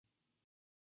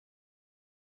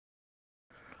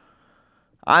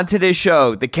On today's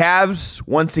show, the Cavs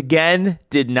once again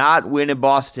did not win in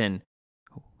Boston.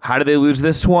 How did they lose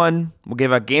this one? We'll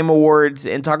give out game awards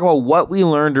and talk about what we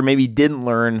learned or maybe didn't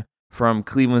learn from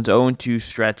Cleveland's 0-2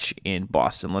 stretch in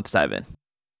Boston. Let's dive in.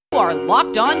 You are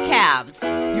Locked On Cavs,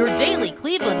 your daily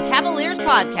Cleveland Cavaliers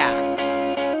podcast.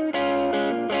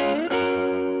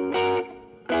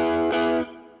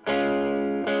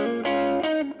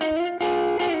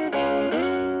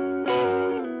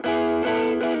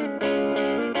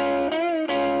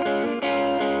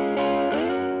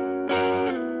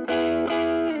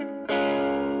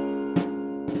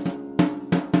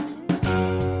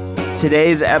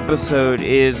 Today's episode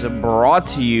is brought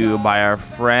to you by our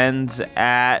friends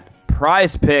at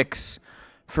Prize Picks.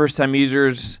 First-time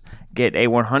users get a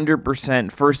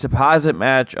 100% first deposit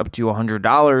match up to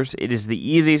 $100. It is the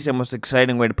easiest and most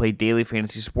exciting way to play daily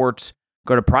fantasy sports.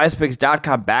 Go to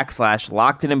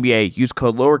prizepicks.com/LockedOnNBA. Use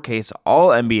code lowercase all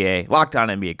NBA, Locked On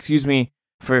NBA,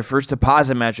 for your first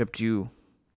deposit match up to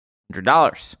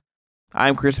 $100.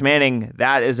 I'm Chris Manning.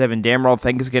 That is Evan Damrell.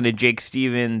 Thanks again to Jake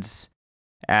Stevens.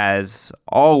 As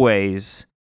always,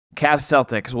 Cavs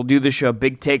Celtics. We'll do the show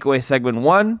big takeaway segment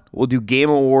 1. We'll do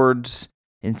game awards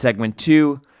in segment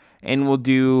 2. And we'll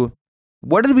do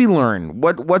what did we learn?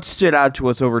 What stood out to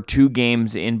us over 2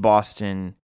 games in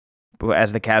Boston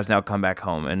as the Cavs now come back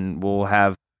home. And we'll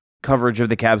have coverage of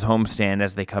the Cavs homestand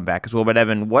as they come back as well. But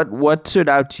Evan, what stood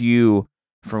out to you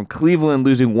from Cleveland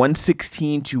losing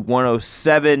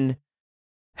 116-107?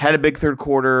 Had a big third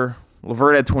quarter.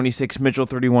 LeVert had 26, Mitchell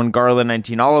 31, Garland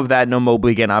 19, all of that. No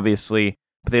Mobley again, obviously.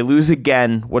 But they lose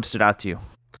again. What stood out to you?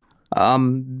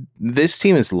 This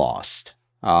team is lost.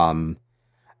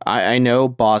 I know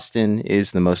Boston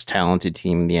is the most talented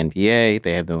team in the NBA.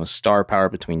 They have the most star power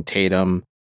between Tatum,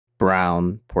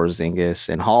 Brown, Porzingis,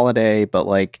 and Holiday. But,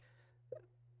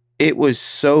 it was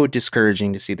so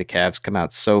discouraging to see the Cavs come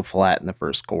out so flat in the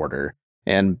first quarter.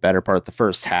 And better part the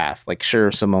first half.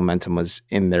 Sure, some momentum was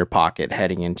in their pocket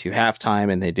heading into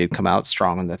halftime, and they did come out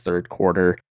strong in the third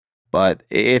quarter. But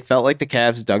it felt like the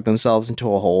Cavs dug themselves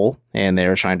into a hole, and they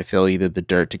were trying to fill either the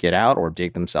dirt to get out or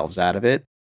dig themselves out of it.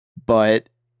 But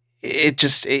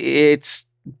it's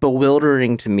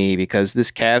bewildering to me because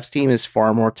this Cavs team is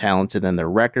far more talented than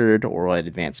their record or what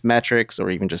advanced metrics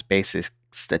or even just basic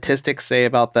statistics say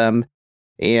about them.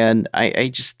 And I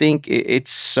just think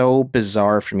it's so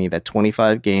bizarre for me that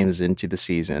 25 games into the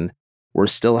season, we're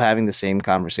still having the same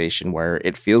conversation where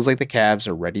it feels like the Cavs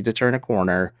are ready to turn a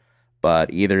corner,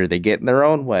 but either they get in their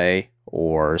own way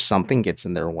or something gets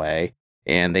in their way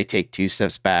and they take 2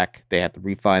 steps back. They have to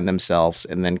refine themselves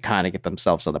and then kind of get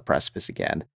themselves on the precipice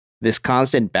again. This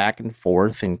constant back and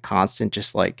forth and constant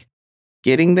just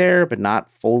getting there, but not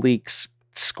fully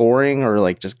scoring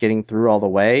or just getting through all the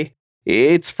way.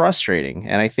 It's frustrating,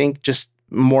 and I think just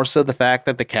more so the fact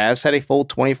that the Cavs had a full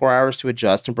 24 hours to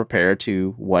adjust and prepare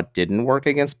to what didn't work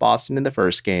against Boston in the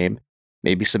first game,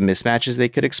 maybe some mismatches they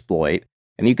could exploit.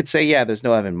 And you could say, yeah, there's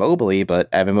no Evan Mobley, but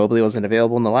Evan Mobley wasn't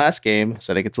available in the last game,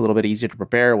 so I think it's a little bit easier to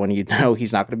prepare when you know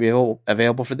he's not going to be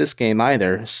available for this game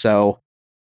either. So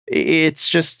it's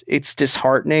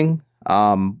disheartening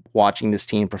watching this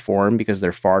team perform because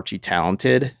they're far too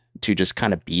talented to just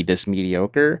kind of be this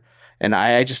mediocre. And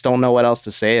I just don't know what else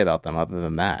to say about them other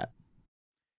than that.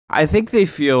 I think they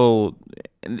feel,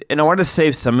 and I want to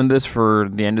save some of this for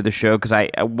the end of the show because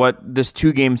what this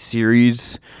 2-game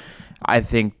series, I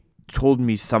think, told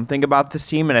me something about this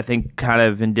team, and I think kind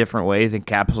of in different ways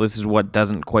encapsulates what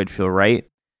doesn't quite feel right.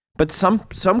 But some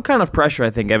kind of pressure, I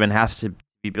think, Evan, has to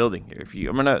be building here.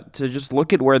 I'm gonna to just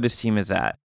look at where this team is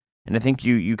at, and I think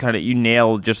you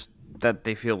nailed just that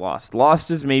they feel lost.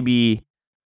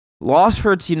 Lost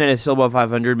for a team that is still above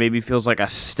 500 maybe feels like a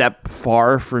step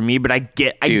far for me, but I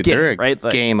get they're it, right?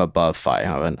 Game above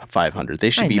 500.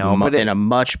 They should be in a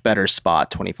much better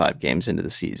spot 25 games into the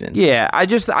season. Yeah, I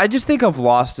just think of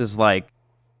lost as the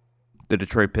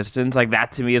Detroit Pistons.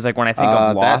 That to me is when I think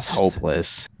of lost. That's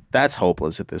hopeless. That's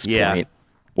hopeless at this point.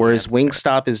 Whereas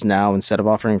Wingstop is now, instead of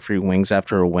offering free wings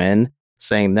after a win,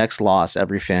 saying next loss,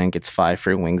 every fan gets 5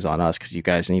 free wings on us because you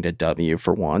guys need a W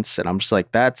for once. And I'm just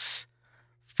that's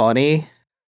funny,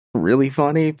 really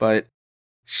funny, but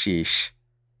sheesh.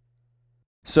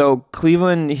 So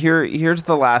Cleveland, here's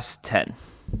the last 10.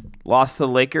 Lost to the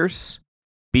Lakers,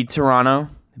 beat Toronto,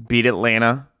 beat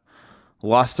Atlanta,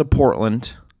 lost to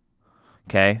Portland,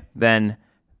 okay, then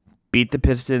beat the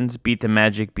Pistons, beat the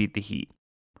Magic, beat the Heat.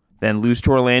 Then lose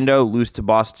to Orlando, lose to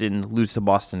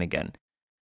Boston again.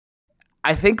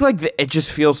 I think it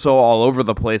just feels so all over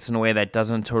the place in a way that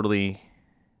doesn't totally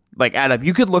add up.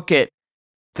 You could look at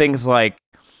things like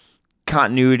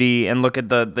continuity and look at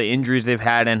the injuries they've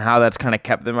had and how that's kind of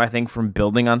kept them, I think, from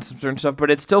building on some certain stuff.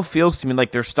 But it still feels to me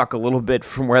like they're stuck a little bit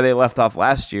from where they left off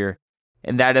last year.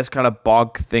 And that has kind of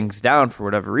bogged things down for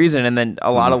whatever reason. And then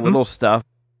a lot of little stuff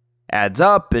adds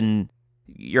up, and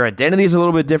your identity is a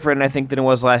little bit different, I think, than it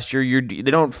was last year. They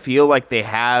don't feel like they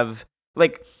have,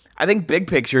 like, I think big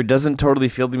picture doesn't totally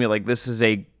feel to me like this is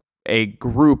a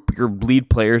group, your lead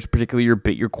players, particularly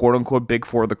your quote unquote big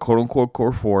four, the quote unquote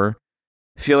core four,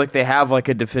 feel like they have like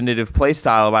a definitive play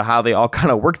style about how they all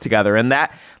kind of work together. And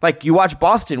that, like, you watch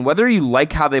Boston, whether you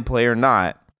like how they play or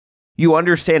not, you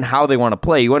understand how they want to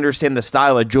play. You understand the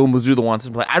style that Joe Mazzulla wants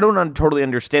to play. I don't totally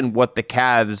understand what the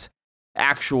Cavs'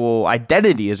 actual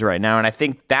identity is right now, and I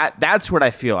think that's what I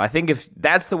feel. I think if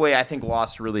that's the way I think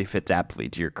loss really fits aptly,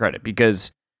 to your credit,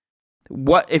 because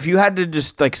what if you had to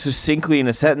just like succinctly in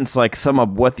a sentence like sum up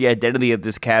what the identity of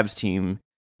this Cavs team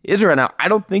is right now, I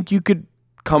don't think you could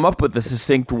come up with a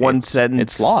succinct one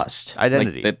sentence. It's lost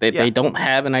identity. Like, they don't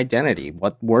have an identity.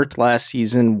 What worked last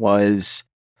season was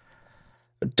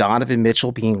Donovan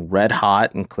Mitchell being red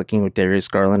hot and clicking with Darius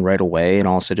Garland right away, and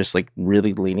also just like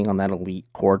really leaning on that elite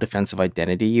core defensive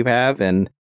identity you have. And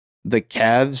the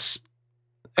Cavs,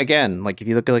 again, like if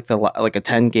you look at like a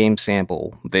 10-game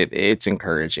sample, it's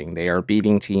encouraging. They are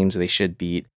beating teams they should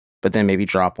beat, but then maybe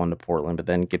drop one to Portland, but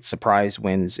then get surprise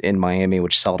wins in Miami,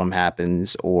 which seldom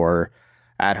happens, or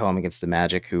at home against the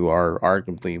Magic, who are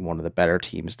arguably one of the better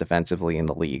teams defensively in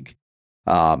the league.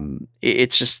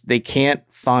 It's just they can't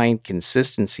find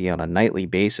consistency on a nightly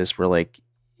basis where, like,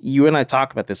 you and I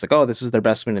talk about this, like, oh, this is their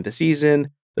best win of the season,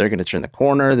 they're going to turn the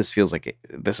corner, this feels like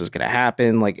this is going to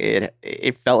happen. Like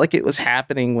it felt like it was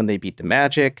happening when they beat the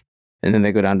Magic, and then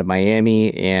they go down to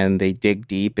Miami and they dig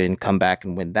deep and come back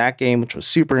and win that game, which was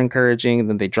super encouraging. And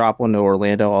then they drop one to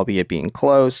Orlando, albeit being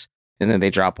close, and then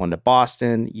they drop one to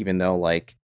Boston, even though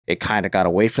like it kind of got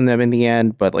away from them in the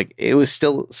end, but like it was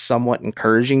still somewhat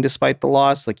encouraging despite the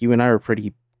loss. Like you and I were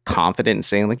pretty confident in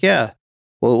saying like, yeah,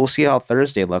 well, we'll see how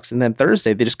Thursday looks. And then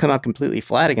Thursday, they just come out completely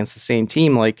flat against the same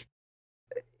team. Like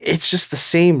it's just the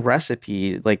same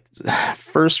recipe, like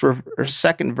first or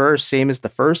second verse, same as the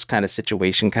first kind of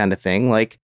situation kind of thing.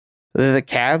 Like the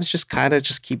Cavs just kind of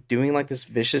just keep doing like this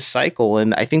vicious cycle.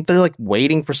 And I think they're like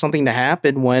waiting for something to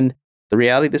happen when the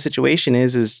reality of the situation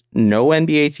is no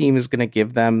NBA team is going to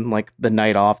give them like the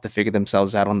night off to figure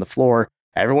themselves out on the floor.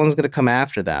 Everyone's going to come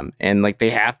after them, and like they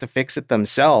have to fix it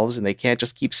themselves, and they can't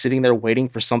just keep sitting there waiting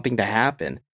for something to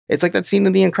happen. It's like that scene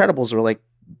in The Incredibles where like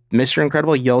Mr.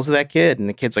 Incredible yells at that kid, and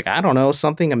the kid's like, I don't know,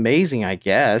 something amazing, I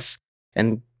guess.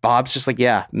 And Bob's just like,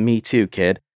 yeah, me too,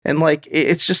 kid. And like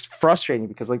it's just frustrating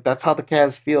because like that's how the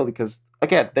Cavs feel, because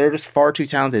again, they're just far too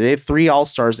talented. They have 3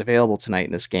 all-stars available tonight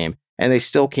in this game, and they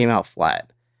still came out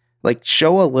flat. Like,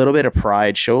 show a little bit of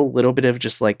pride, show a little bit of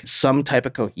just like some type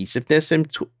of cohesiveness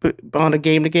on a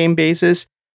game-to-game basis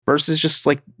versus just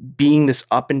like being this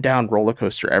up and down roller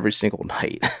coaster every single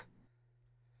night.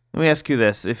 Let me ask you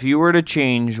this. If you were to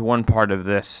change one part of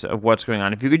this, of what's going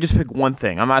on, if you could just pick one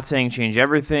thing, I'm not saying change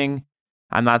everything.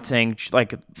 I'm not saying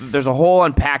like there's a whole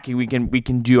unpacking we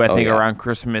can do, I think, around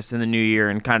Christmas and the New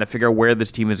Year and kind of figure out where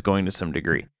this team is going to some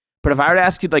degree. But if I were to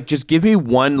ask you, like, just give me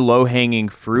one low-hanging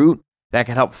fruit that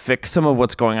could help fix some of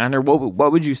what's going on here,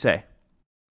 what would you say?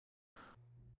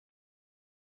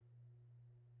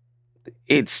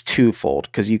 It's twofold,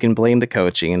 because you can blame the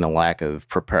coaching and the lack of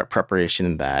preparation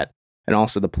in that, and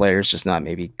also the players just not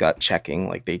maybe gut checking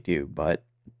like they do. But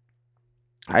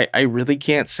I really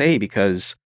can't say,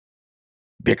 because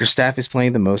Bickerstaff is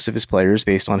playing the most of his players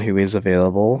based on who is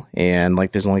available, and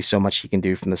like there's only so much he can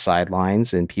do from the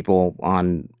sidelines, and people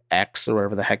on X or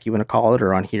whatever the heck you want to call it,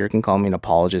 or on here, can call me an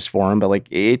apologist for him. But like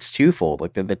it's twofold.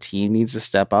 Like the team needs to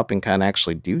step up and kind of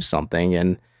actually do something.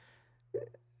 And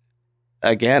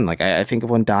again, like I think of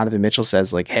when Donovan Mitchell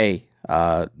says like, hey,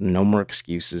 no more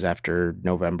excuses after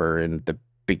November and the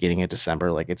beginning of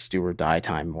December. Like it's do or die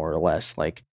time, more or less.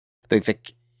 Like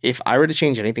if I were to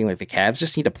change anything, like the Cavs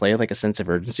just need to play with like a sense of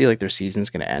urgency, like their season's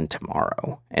going to end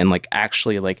tomorrow, and like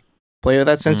actually like play with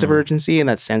that sense of urgency and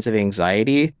that sense of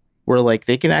anxiety, where like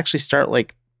they can actually start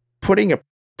like putting a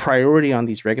priority on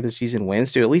these regular season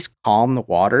wins to at least calm the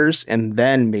waters, and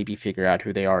then maybe figure out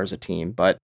who they are as a team.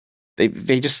 But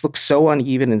they just look so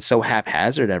uneven and so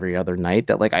haphazard every other night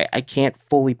that like I can't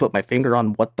fully put my finger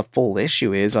on what the full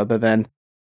issue is, other than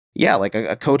yeah, like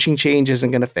a coaching change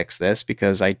isn't going to fix this,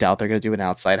 because I doubt they're going to do an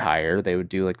outside hire. They would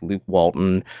do like Luke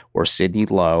Walton or Sidney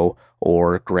Lowe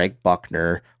or Greg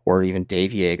Buckner or even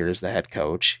Dave Yeager as the head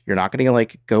coach. You're not going to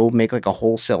like go make like a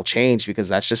wholesale change, because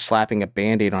that's just slapping a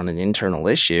Band-Aid on an internal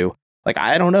issue. Like,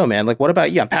 I don't know, man. Like, what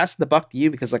about you? I'm passing the buck to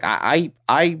you because like I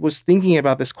was thinking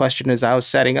about this question as I was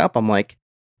setting up. I'm like,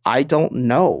 I don't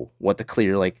know what the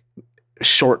clear like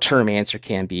short-term answer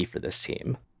can be for this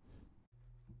team.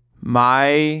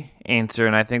 My answer,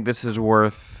 and I think this is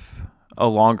worth a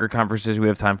longer conversation we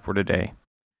have time for today,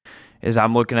 is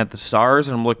I'm looking at the stars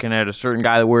and I'm looking at a certain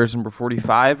guy that wears number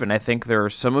 45, and I think there are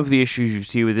some of the issues you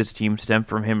see with this team stem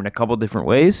from him in a couple different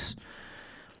ways.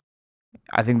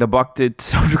 I think the Buck did to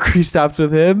some degree stops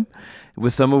with him,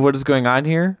 with some of what is going on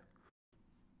here.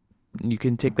 You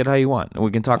can take that how you want, and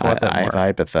we can talk about that more. I have a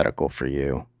hypothetical for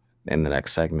you in the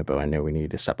next segment, but I know we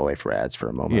need to step away for ads for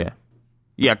a moment.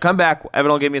 Yeah, come back.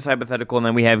 Evan will give me his hypothetical, and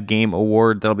then we have game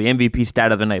award. That'll be MVP,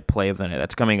 stat of the night, play of the night.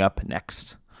 That's coming up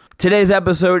next. Today's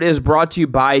episode is brought to you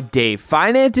by Dave.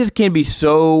 Finances can be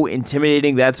so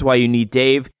intimidating. That's why you need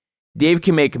Dave. Dave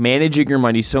can make managing your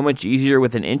money so much easier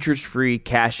with an interest-free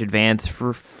cash advance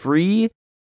for free,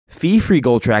 fee-free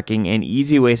goal tracking, and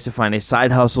easy ways to find a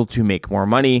side hustle to make more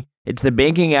money. It's the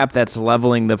banking app that's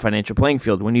leveling the financial playing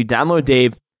field. When you download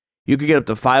Dave, you can get up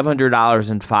to $500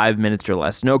 in 5 minutes or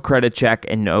less. No credit check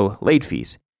and no late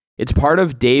fees. It's part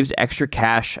of Dave's extra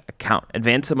cash account.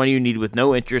 Advance the money you need with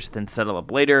no interest, then settle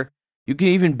up later. You can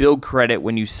even build credit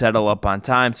when you settle up on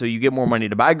time, so you get more money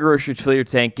to buy groceries, fill your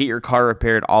tank, get your car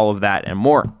repaired, all of that and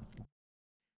more.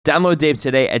 Download Dave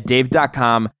today at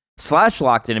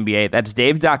dave.com/LockedOnNBA. That's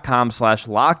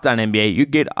dave.com/LockedOnNBA. You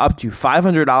get up to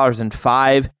 $500 in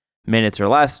 5 minutes or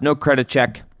less. No credit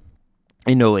check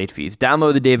and no late fees.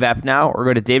 Download the Dave app now or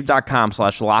go to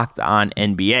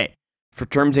dave.com/LockedOnNBA. For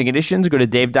terms and conditions, go to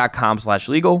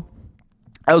dave.com/legal.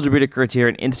 Eligibility criteria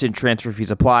and instant transfer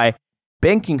fees apply.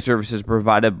 Banking services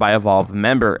provided by Evolve,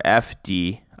 member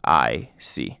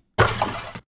FDIC.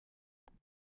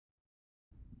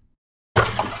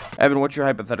 Evan, what's your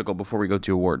hypothetical before we go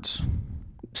to awards?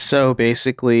 So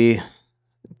basically,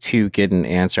 to get an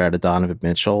answer out of Donovan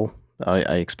Mitchell,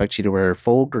 I expect you to wear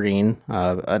full green,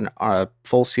 a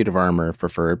full suit of armor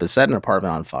preferred, but set an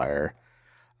apartment on fire.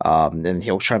 And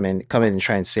he'll come in and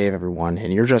try and save everyone.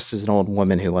 And you're dressed as an old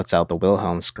woman who lets out the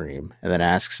Wilhelm scream and then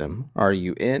asks him, "Are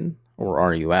you in or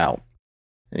are you out?"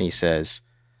 And he says,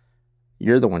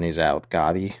 "You're the one who's out,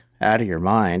 Gabi. Out of your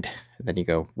mind." And then you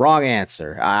go, "Wrong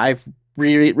answer." I've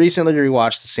recently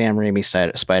rewatched the Sam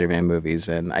Raimi Spider-Man movies,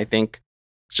 and I think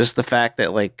just the fact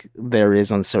that like there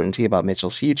is uncertainty about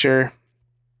Mitchell's future,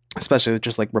 especially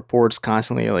just like reports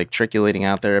constantly like trickulating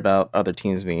out there about other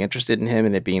teams being interested in him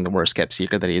and it being the worst kept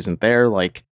secret that he isn't there,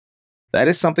 like that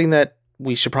is something that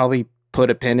we should probably put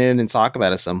a pin in and talk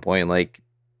about at some point. Like,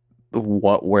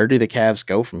 where do the Cavs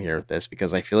go from here with this?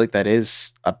 Because I feel like that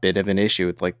is a bit of an issue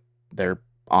with like their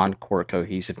on-court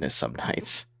cohesiveness some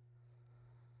nights.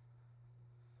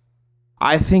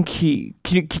 I think can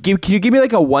you give me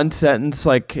like a one sentence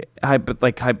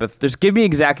just give me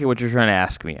exactly what you're trying to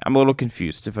ask me. I'm a little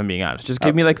confused if I'm being honest. Just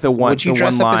give me like the one would you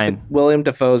dress one up line. As William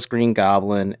Dafoe's Green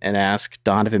Goblin and ask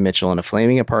Donovan Mitchell in a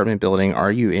flaming apartment building,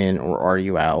 "Are you in or are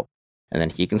you out?" And then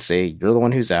he can say, "You're the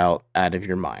one who's out of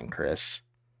your mind, Chris."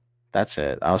 That's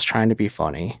it. I was trying to be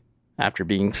funny after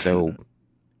being so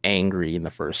angry in the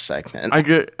first segment.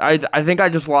 I think I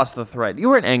just lost the thread. You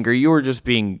weren't angry. You were just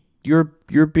being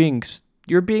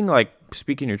you're being like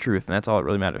speaking your truth, and that's all that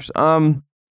really matters.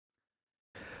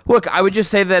 Look, I would just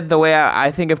say that the way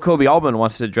I think if Kobe Altman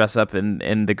wants to dress up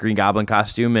in the Green Goblin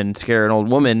costume and scare an old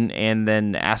woman and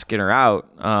then asking her out,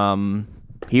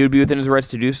 he would be within his rights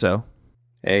to do so.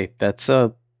 Hey, there's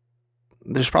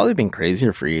probably been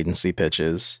crazier free agency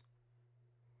pitches.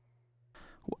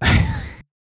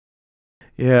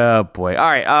 Yeah, boy. All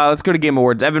right, let's go to game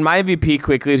awards. Evan, my MVP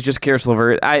quickly is just Karis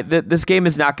LeVert. This game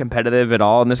is not competitive at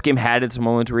all, and this game had its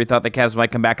moments where you thought the Cavs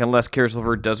might come back unless Karis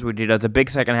LeVert does what he does. A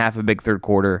big second half, a big third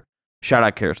quarter. Shout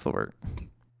out Karis LeVert.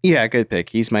 Yeah, good pick.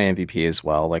 He's my MVP as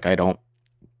well. Like, I don't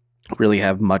really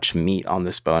have much meat on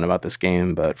this bone about this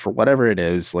game, but for whatever it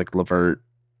is, like LeVert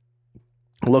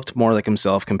looked more like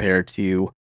himself compared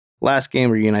to last game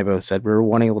where you and I both said we were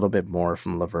wanting a little bit more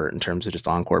from LeVert in terms of just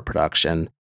on-court production.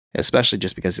 Especially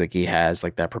just because like he has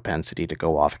like that propensity to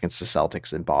go off against the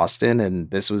Celtics in Boston, and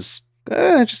this was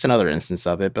just another instance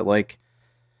of it. But like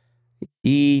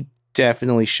he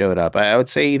definitely showed up. I would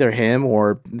say either him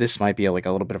or this might be like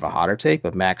a little bit of a hotter take,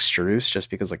 but Max Strus, just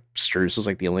because like Strus was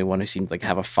like the only one who seemed like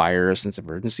have a fire, a sense of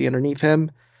urgency underneath him,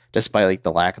 despite like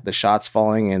the lack of the shots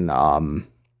falling and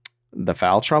the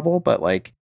foul trouble. But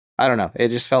like I don't know, it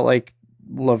just felt like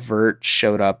LeVert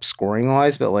showed up scoring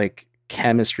wise, but like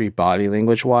chemistry, body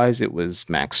language wise, it was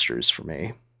Max Strus for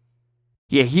me.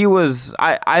 Yeah, he was.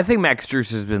 I think Max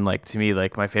Strus has been like to me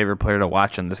like my favorite player to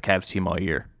watch on this Cavs team all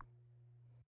year.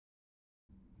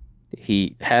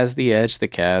 he has the edge the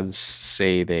Cavs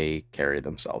say they carry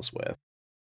themselves with.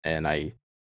 And I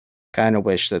kind of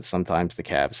wish that sometimes the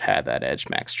Cavs had that edge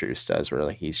Max Strus does, where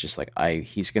like he's just like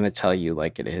he's gonna tell you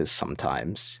like it is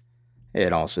sometimes.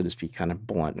 And also just be kind of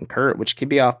blunt and curt, which can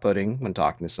be off-putting when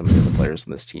talking to some of the other players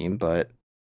in this team, but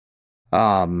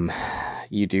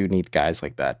you do need guys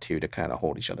like that too to kind of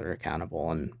hold each other accountable.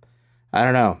 And I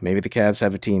don't know, maybe the Cavs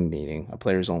have a team meeting, a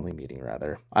players only meeting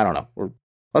rather. I don't know.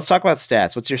 Let's talk about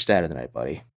stats. What's your stat of the night,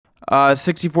 buddy?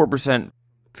 64%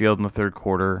 field in the third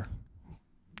quarter.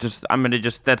 That's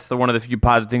one of the few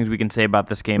positive things we can say about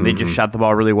this game. They just shot the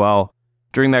ball really well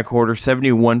during that quarter.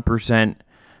 71%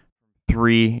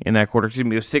 three in that quarter. Excuse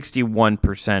me, it was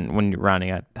 61% when you're rounding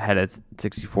ahead at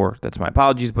 64. That's my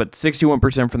apologies, but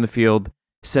 61% from the field,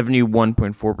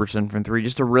 71.4% from three.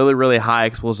 Just a really, really high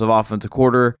explosive offensive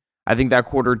quarter. I think that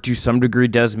quarter to some degree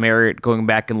does merit going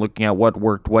back and looking at what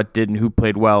worked, what didn't, who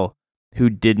played well, who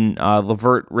didn't.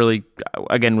 LeVert really,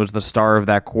 again, was the star of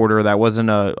that quarter. That wasn't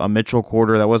a Mitchell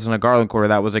quarter. That wasn't a Garland quarter.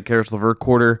 That was a Karis LeVert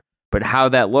quarter. But how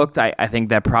that looked, I think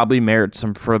that probably merits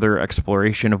some further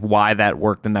exploration of why that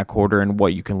worked in that quarter and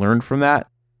what you can learn from that.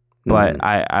 But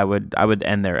I would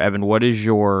end there. Evan, what is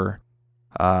your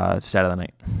stat of the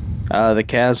night? The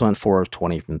Cavs went 4 of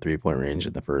 20 from three-point range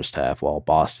in the first half, while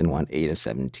Boston went 8 of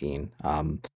 17.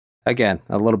 Again,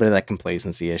 a little bit of that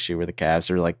complacency issue where the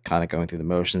Cavs are like kind of going through the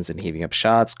motions and heaving up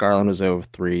shots. Garland was 0 of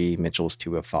 3. Mitchell was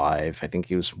 2 of 5. I think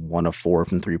he was 1 of 4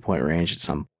 from three-point range at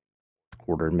some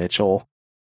quarter. Mitchell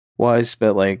was,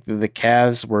 but like the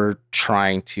Cavs were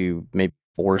trying to maybe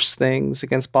force things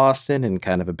against Boston and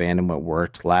kind of abandon what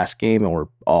worked last game or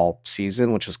all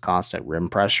season, which was constant rim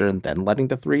pressure and then letting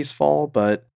the threes fall.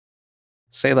 But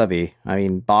say Levy, I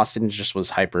mean, Boston just was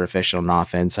hyper efficient on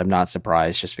offense. I'm not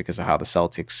surprised just because of how the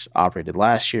Celtics operated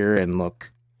last year and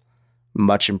look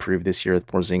much improved this year with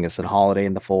Porzingis and Holiday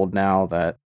in the fold now.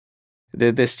 That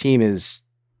this team is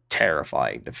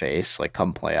terrifying to face, like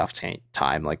come playoff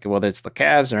time. Like whether it's the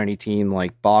Cavs or any team,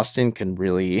 like Boston can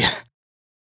really,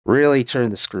 really turn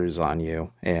the screws on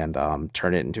you and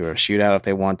turn it into a shootout if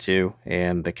they want to.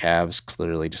 And the Cavs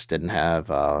clearly just didn't have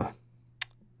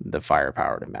the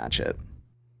firepower to match it.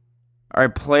 All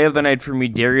right, play of the night for me,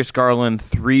 Darius Garland,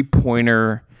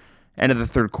 three-pointer, end of the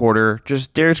third quarter.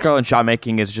 Just Darius Garland shot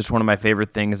making is just one of my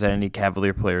favorite things that any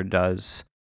Cavalier player does.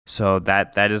 So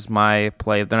that is my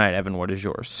play of the night. Evan, what is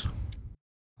yours?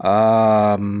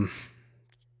 Probably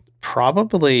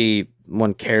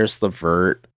when Karis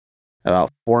LeVert,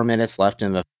 about 4 minutes left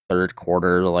in the third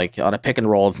quarter, like on a pick and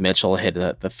roll of Mitchell hit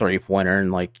the 3-pointer,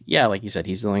 and like you said,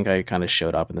 he's the only guy who kind of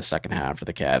showed up in the second half for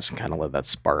the Cavs and kind of let that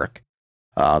spark.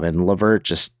 And LeVert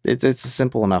just it's a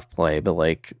simple enough play, but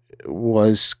like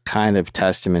was kind of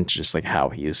testament to just like how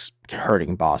he was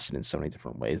hurting Boston in so many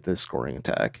different ways, the scoring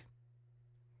attack.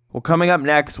 Well, coming up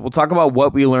next, we'll talk about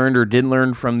what we learned or didn't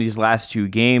learn from these last two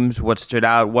games, what stood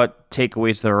out, what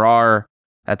takeaways there are.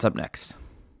 That's up next.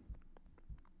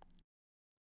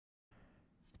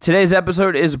 Today's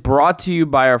episode is brought to you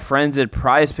by our friends at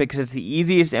Prize Picks. It's the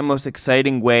easiest and most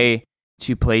exciting way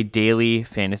to play daily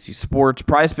fantasy sports.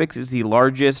 Prize Picks is the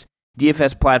largest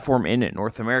DFS platform in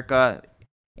North America,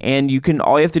 and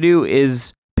all you have to do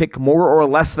is pick more or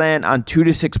less than on 2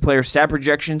 to 6 player stat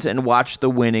projections and watch the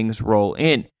winnings roll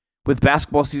in. With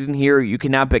basketball season here, you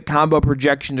can now pick combo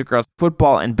projections across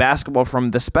football and basketball from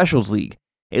the Specials League,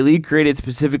 a league created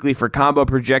specifically for combo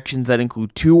projections that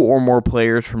include 2 or more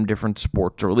players from different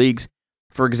sports or leagues.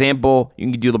 For example, you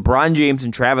can do LeBron James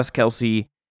and Travis Kelce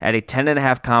at a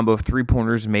 10.5 combo of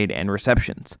 3-pointers made and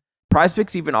receptions.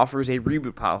 PrizePicks even offers a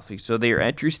reboot policy, so that your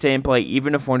entries stay in play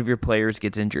even if one of your players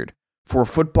gets injured. For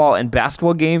football and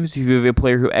basketball games, if you have a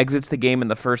player who exits the game in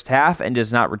the first half and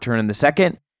does not return in the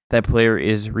second, that player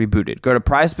is rebooted. Go to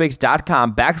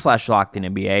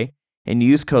prizepicks.com/LockedInNBA and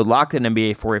use code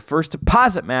LockedInNBA for a first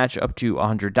deposit match up to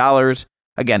 $100.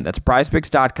 Again, that's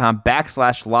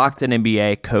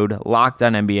prizepicks.com/LockedInNBA, code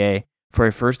LockedInNBA for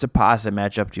a first deposit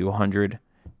match up to $100.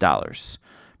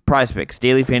 PrizePicks,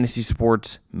 daily fantasy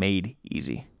sports made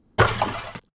easy.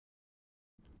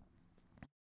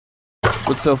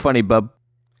 What's so funny, bub?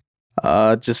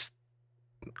 I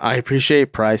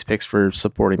appreciate Prize Picks for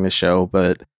supporting the show,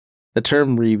 but the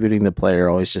term rebooting the player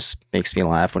always just makes me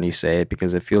laugh when you say it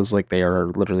because it feels like they are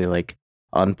literally like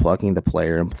unplugging the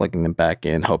player and plugging them back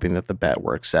in, hoping that the bet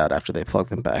works out after they plug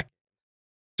them back.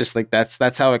 Just like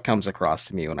that's how it comes across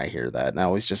to me when I hear that, and it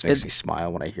always just makes me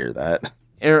smile when I hear that.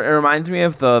 It reminds me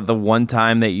of the one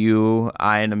time that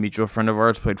I and a mutual friend of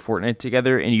ours played Fortnite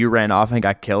together, and you ran off and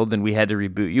got killed, and we had to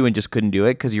reboot you and just couldn't do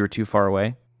it because you were too far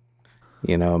away.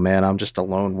 You know, man, I'm just a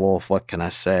lone wolf. What can I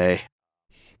say?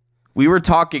 We were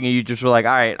talking and you just were like,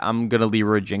 all right, I'm going to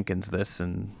Leroy Jenkins this,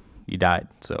 and you died.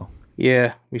 So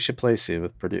Yeah, we should play soon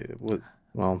with Purdue.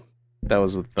 Well, that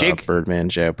was with Jake. Birdman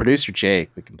Joe. Producer Jake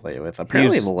we can play with.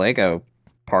 Apparently the Lego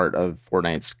part of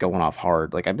Fortnite's going off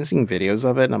hard. Like, I've been seeing videos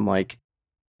of it, and I'm like,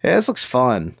 hey, this looks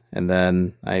fun. And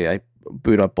then I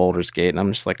boot up Baldur's Gate, and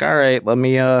I'm just like, all right, let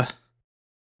me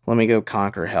go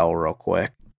conquer hell real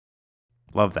quick.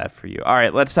 Love that for you. All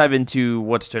right, let's dive into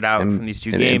what stood out from these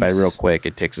two games. And by real quick,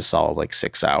 it takes a solid like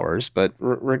 6 hours. But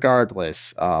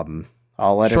regardless,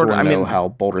 I'll let everyone know how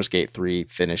Baldur's Gate 3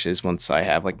 finishes once I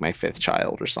have like my 5th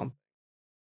child or something.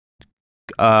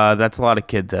 That's a lot of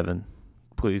kids, Evan.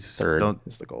 Please, 3rd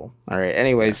is the goal. All right.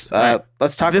 Anyways, right.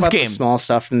 Let's talk about the small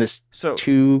stuff from this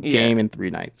 2-game and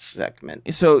 3-night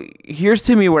segment. So here's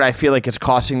to me what I feel like is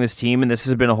costing this team, and this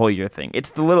has been a whole year thing.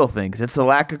 It's the little things. It's the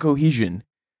lack of cohesion.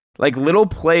 Like little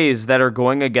plays that are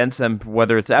going against them,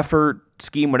 whether it's effort,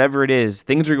 scheme, whatever it is,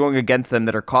 things are going against them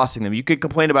that are costing them. You could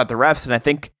complain about the refs, and I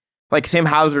think like Sam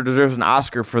Hauser deserves an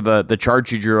Oscar for the charge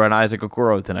he drew on Isaac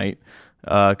Okoro tonight,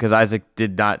 because Isaac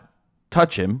did not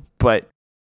touch him. But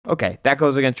okay, that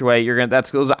goes against your way.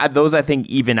 Those I think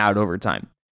even out over time.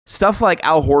 Stuff like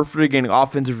Al Horford getting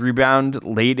offensive rebound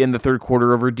late in the third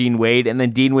quarter over Dean Wade, and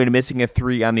then Dean Wade missing a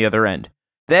 3 on the other end.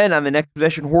 Then on the next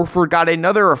possession, Horford got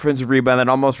another offensive rebound that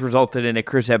almost resulted in a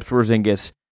Kristaps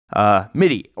Porzingis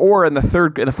midi. Or in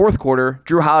the fourth quarter,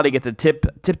 Drew Holiday gets a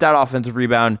tipped out offensive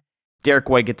rebound. Derek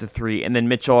White gets a 3, and then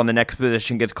Mitchell on the next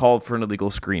possession gets called for an illegal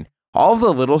screen. All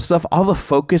the little stuff, all the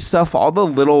focus stuff, all the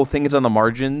little things on the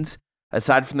margins,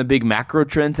 aside from the big macro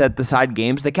trends at the side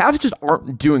games, the Cavs just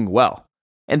aren't doing well.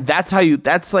 And that's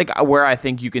like where I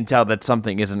think you can tell that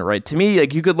something isn't right. To me,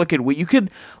 like you could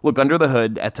look under the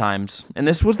hood at times. And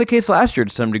this was the case last year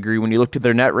to some degree when you looked at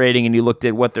their net rating and you looked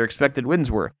at what their expected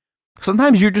wins were.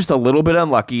 Sometimes you're just a little bit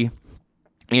unlucky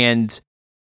and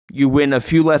you win a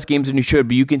few less games than you should,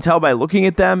 but you can tell by looking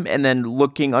at them and then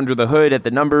looking under the hood at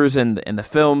the numbers and the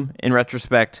film in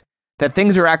retrospect that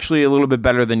things are actually a little bit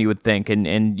better than you would think.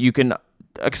 And you can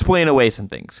explain away some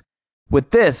things.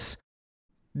 With this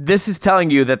is telling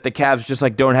you that the Cavs just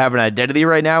like don't have an identity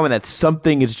right now and that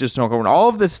something is just not going. All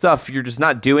of this stuff you're just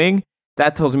not doing,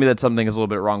 that tells me that something is a little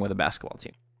bit wrong with the basketball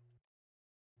team.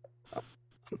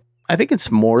 I think it's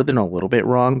more than a little bit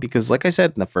wrong because like I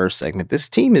said in the first segment, this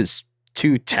team is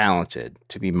too talented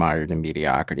to be mired in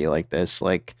mediocrity like this.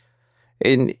 Like,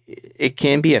 and it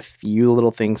can be a few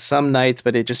little things some nights,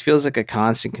 but it just feels like a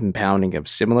constant compounding of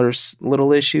similar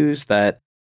little issues that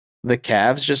the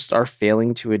Cavs just are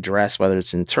failing to address, whether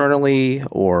it's internally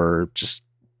or just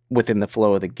within the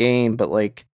flow of the game. But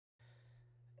like,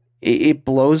 it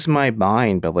blows my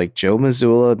mind. But like, Joe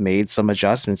Mazzulla made some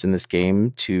adjustments in this game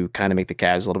to kind of make the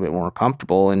Cavs a little bit more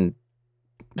comfortable. And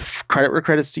credit where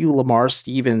credit's due, Lamar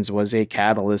Stevens was a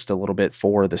catalyst a little bit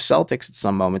for the Celtics at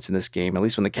some moments in this game, at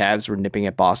least when the Cavs were nipping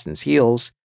at Boston's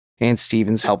heels. And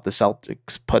Stevens helped the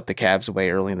Celtics put the Cavs away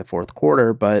early in the fourth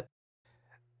quarter. But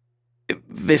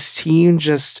this team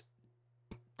just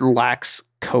lacks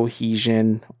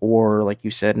cohesion or, like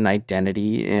you said, an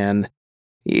identity. And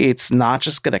it's not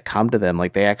just going to come to them.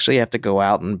 Like, they actually have to go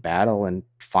out and battle and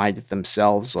find it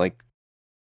themselves. Like,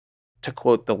 to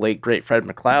quote the late, great Fred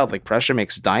McLeod, like, pressure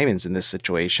makes diamonds in this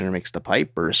situation, or makes the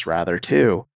pipe burst, rather,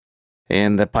 too.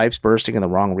 And the pipe's bursting in the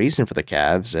wrong reason for the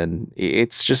Cavs. And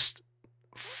it's just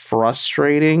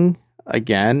frustrating.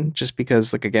 Again, just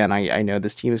because, like, again, I know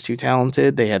this team is too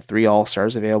talented. They had 3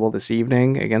 All-Stars available this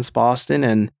evening against Boston,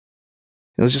 and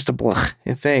it was just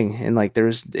a thing. And like,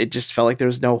 it just felt like there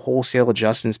was no wholesale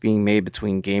adjustments being made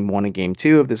between game 1 and game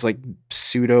 2 of this like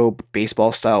pseudo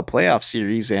baseball style playoff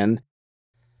series. And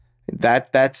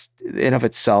that's in of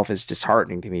itself is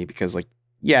disheartening to me because, like,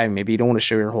 yeah, maybe you don't want to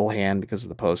show your whole hand because of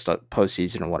the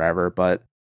postseason or whatever, but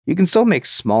you can still make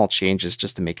small changes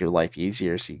just to make your life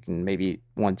easier. So you can maybe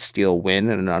steal win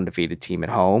in an undefeated team at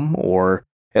home, or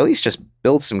at least just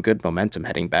build some good momentum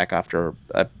heading back after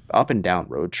a up and down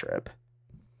road trip.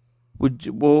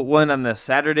 When on the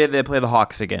Saturday they play the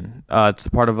Hawks again. It's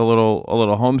part of a little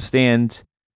homestand.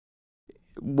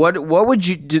 What would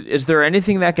you do? Is there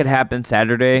anything that could happen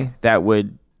Saturday that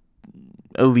would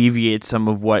alleviate some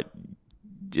of what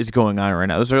is going on right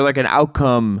now? Is there like an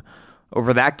outcome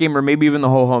over that game, or maybe even the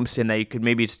whole homestand, that you could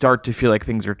maybe start to feel like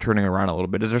things are turning around a little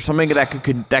bit? Is there something that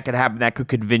could happen that could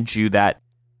convince you that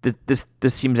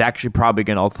this team's actually probably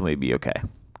going to ultimately be okay?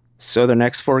 So the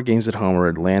next 4 games at home are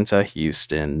Atlanta,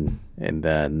 Houston, and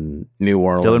then New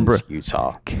Orleans,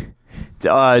 Utah.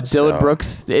 Dylan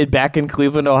Brooks back in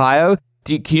Cleveland, Ohio.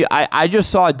 I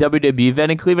just saw a WWE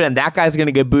event in Cleveland, and that guy's going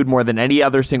to get booed more than any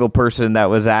other single person that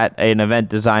was at an event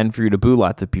designed for you to boo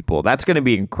lots of people. That's going to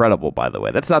be incredible, by the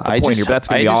way. That's not the point here, but that's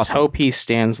going to be awesome. I just hope he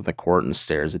stands in the court and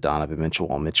stares at Donovan Mitchell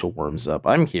while Mitchell warms up.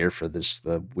 I'm here for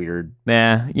the weird he's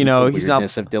not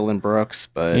of Dylan Brooks,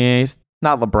 but he's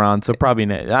not LeBron, so probably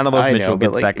not. I don't know if Mitchell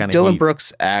gets that kind of Dylan heat.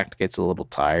 Brooks' act gets a little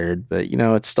tired, but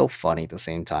it's still funny at the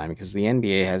same time because the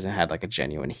NBA hasn't had like a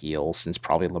genuine heel since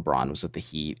probably LeBron was with the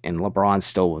Heat, and LeBron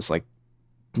still was like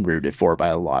rooted for by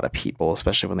a lot of people,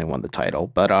 especially when they won the title.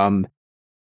 But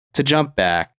to jump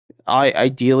back,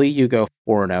 ideally you go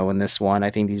 4-0 in this one. I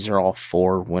think these are all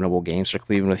 4 winnable games for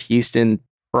Cleveland, with Houston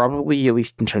probably, at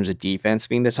least in terms of defense,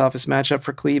 being the toughest matchup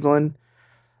for Cleveland.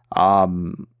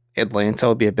 Atlanta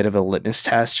will be a bit of a litmus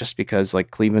test just because like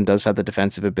Cleveland does have the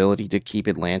defensive ability to keep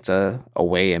Atlanta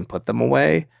away and put them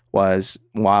away,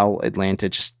 while Atlanta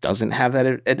just doesn't have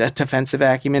that defensive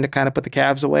acumen to kind of put the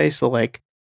Cavs away. So like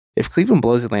if Cleveland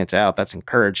blows Atlanta out, that's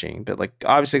encouraging, but like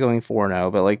obviously going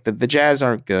 4-0, but like the Jazz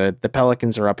aren't good. The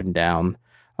Pelicans are up and down.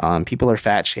 People are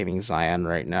fat shaming Zion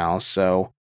right now.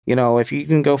 So, if you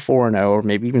can go 4-0 or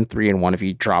maybe even 3-1, if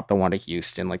you drop the one to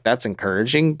Houston, like that's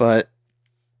encouraging, but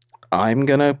I'm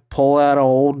going to pull out an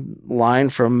old line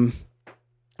from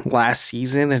last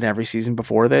season and every season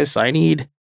before this. I need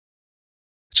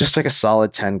just like a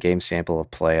solid 10-game sample of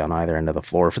play on either end of the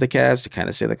floor for the Cavs to kind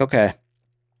of say like, okay,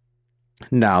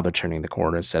 now they're turning the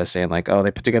corner, instead of saying like, oh,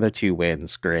 they put together 2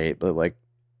 wins. Great. But like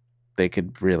they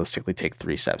could realistically take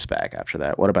 3 steps back after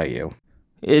that. What about you?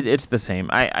 It's the same.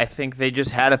 I think they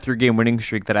just had a 3-game winning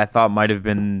streak that I thought might have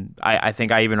been, I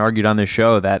think I even argued on this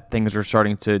show that things are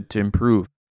starting to improve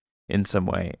in some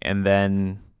way, and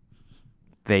then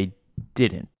they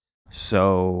didn't.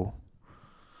 So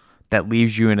that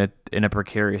leaves you in a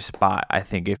precarious spot. I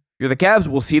think if you're the Cavs,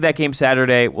 we'll see that game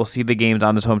Saturday. We'll see the games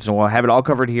on this homestand. We'll have it all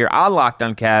covered here on Locked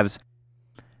On Cavs.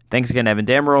 Thanks again, Evan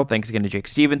Dammerel. Thanks again to Jake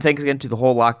Stevens. Thanks again to the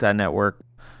whole Locked On Network.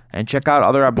 And check out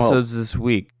other episodes this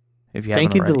week if you haven't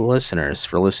already. Thank you to the listeners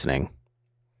for listening.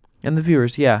 And the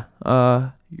viewers, yeah.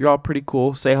 You're all pretty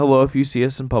cool. Say hello if you see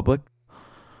us in public.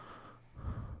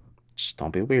 Just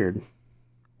don't be weird.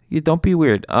 You don't be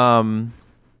weird.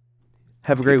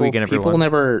 Have a great weekend, everyone. People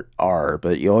never are,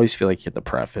 but you always feel like you have to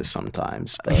preface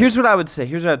sometimes. But. Here's what I would say.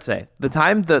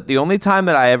 The only time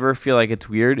that I ever feel like it's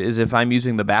weird is if I'm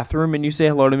using the bathroom and you say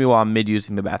hello to me while I'm mid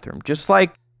using the bathroom. Just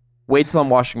like wait till I'm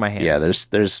washing my hands. Yeah,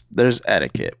 there's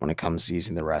etiquette when it comes to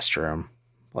using the restroom.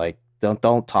 Like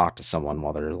don't talk to someone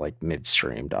while they're like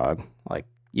midstream, dog. Like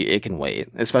it can wait,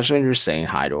 especially when you're saying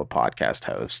hi to a podcast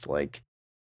host. Like.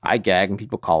 I gag when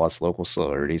people call us local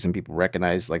celebrities and people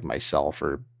recognize like myself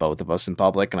or both of us in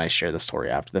public, and I share the story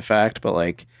after the fact, but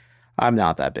like I'm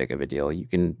not that big of a deal. You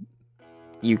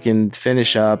can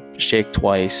finish up, shake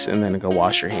twice, and then go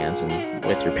wash your hands and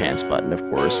with your pants buttoned, of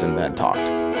course, and then talk.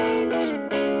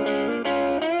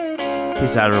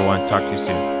 Peace out, everyone. Talk to you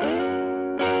soon.